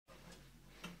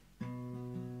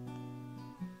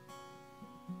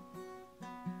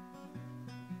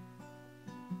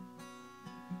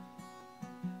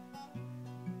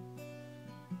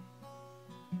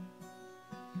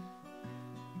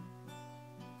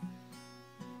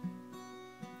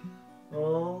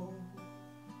Oh,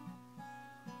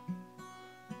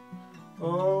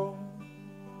 oh,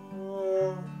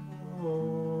 oh, oh,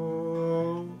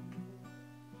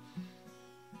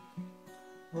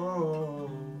 oh,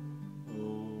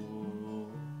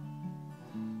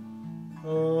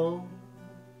 oh,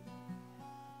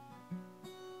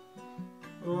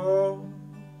 oh,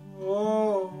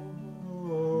 oh,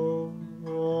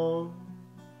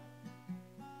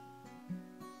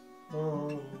 oh,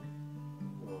 oh.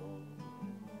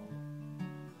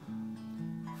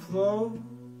 Flow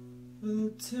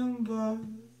the timber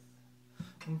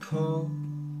and pull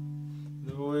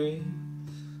the weight.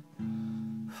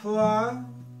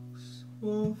 Flags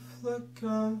will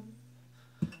flicker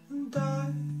and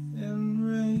die in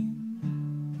rain.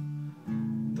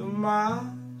 The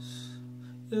mast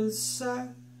is set,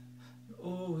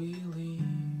 oh, we leave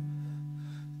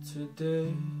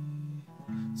today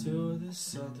to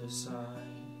this other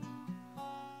side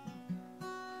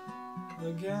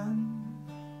again.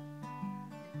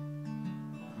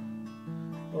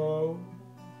 Oh,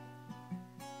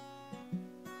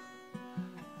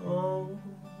 oh,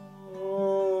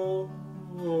 oh,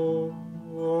 oh,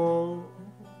 oh,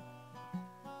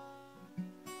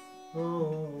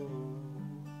 oh,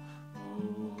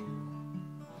 oh.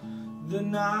 The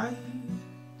night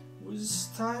was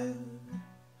tired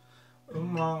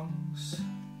amongst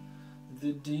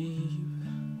the deep,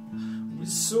 with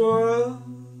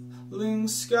swirling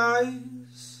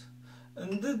skies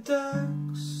and the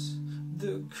decks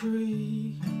that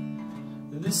creak.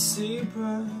 The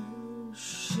seabird,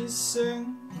 she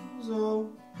sings all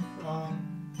on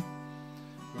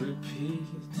repeat.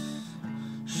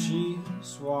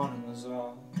 She's wanting us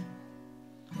all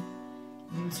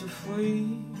to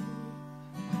flee.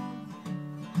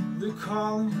 They're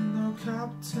calling their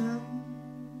captain,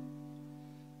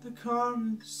 the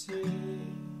calm of the sea.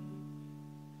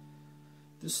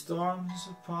 The storm is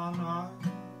upon us,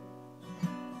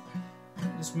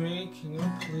 is making a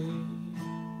plea.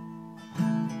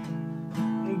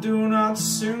 Do not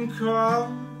sink us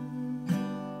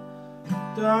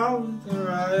down with the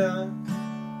riot.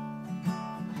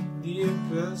 The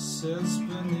abyss is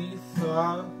beneath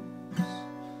us,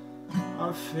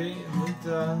 our fate in the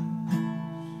depths.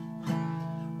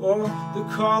 Oh,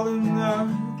 they're calling their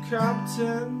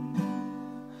captain,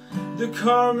 the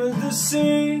calm of the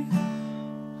sea.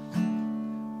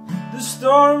 The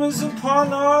storm is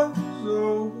upon us,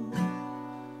 oh,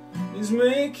 he's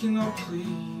making a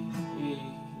plea.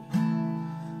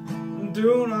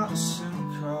 Do not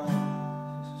sink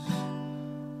us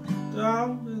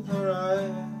down with the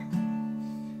wreck.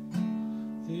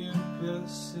 The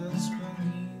abyss is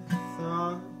beneath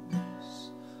us,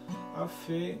 our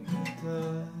fate in the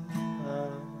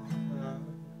death.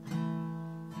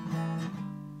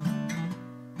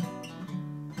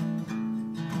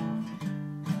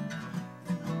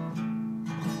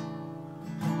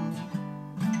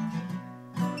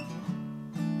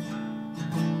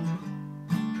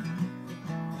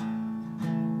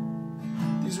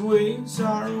 These waves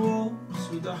are wolves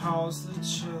with a house that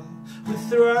chill, with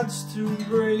threats to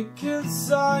break its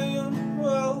iron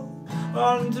will.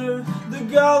 Under the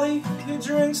galley he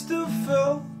drinks to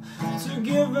fill, to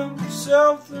give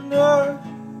himself the nerve.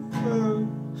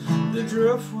 The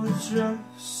driftwood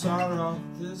drifts are of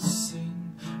this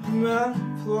scene. Man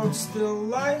floats still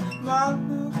like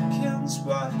mannequins,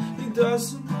 but he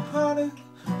doesn't panic,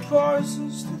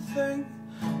 pauses to think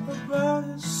about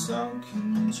his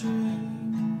sunken dream.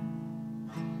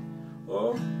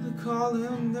 Oh, they call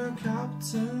him their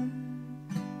captain,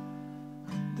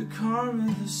 the calm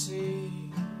of the sea.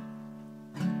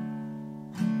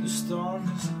 The storm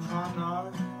is upon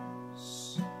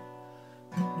us,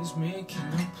 he's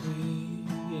making a plea.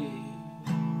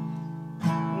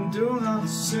 Do not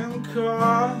sink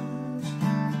us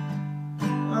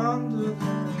under the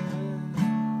wind.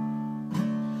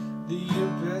 The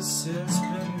abyss is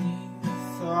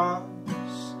beneath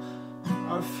us,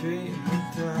 our fate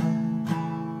is dead.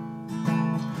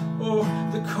 Oh,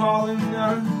 they're calling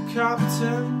their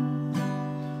captain,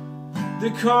 the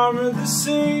calm of the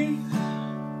sea.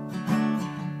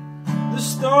 The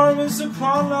storm is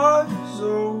upon us,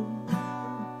 oh,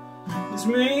 he's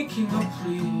making a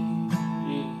plea.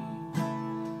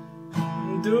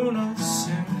 Do not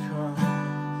sink us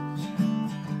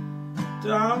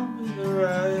down with the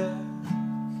wreck.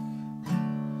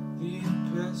 The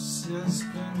abyss is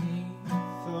beneath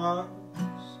us,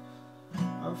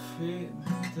 our fate in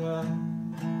the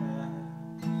depths.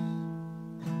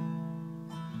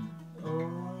 Oh,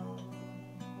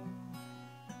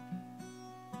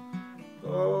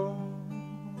 oh,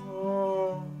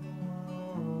 oh,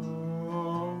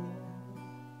 oh.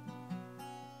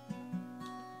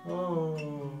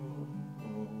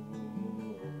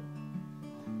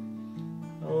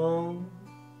 Oh,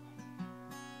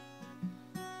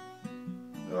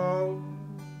 oh,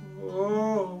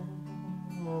 oh,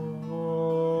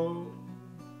 oh,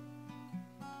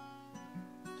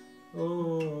 oh.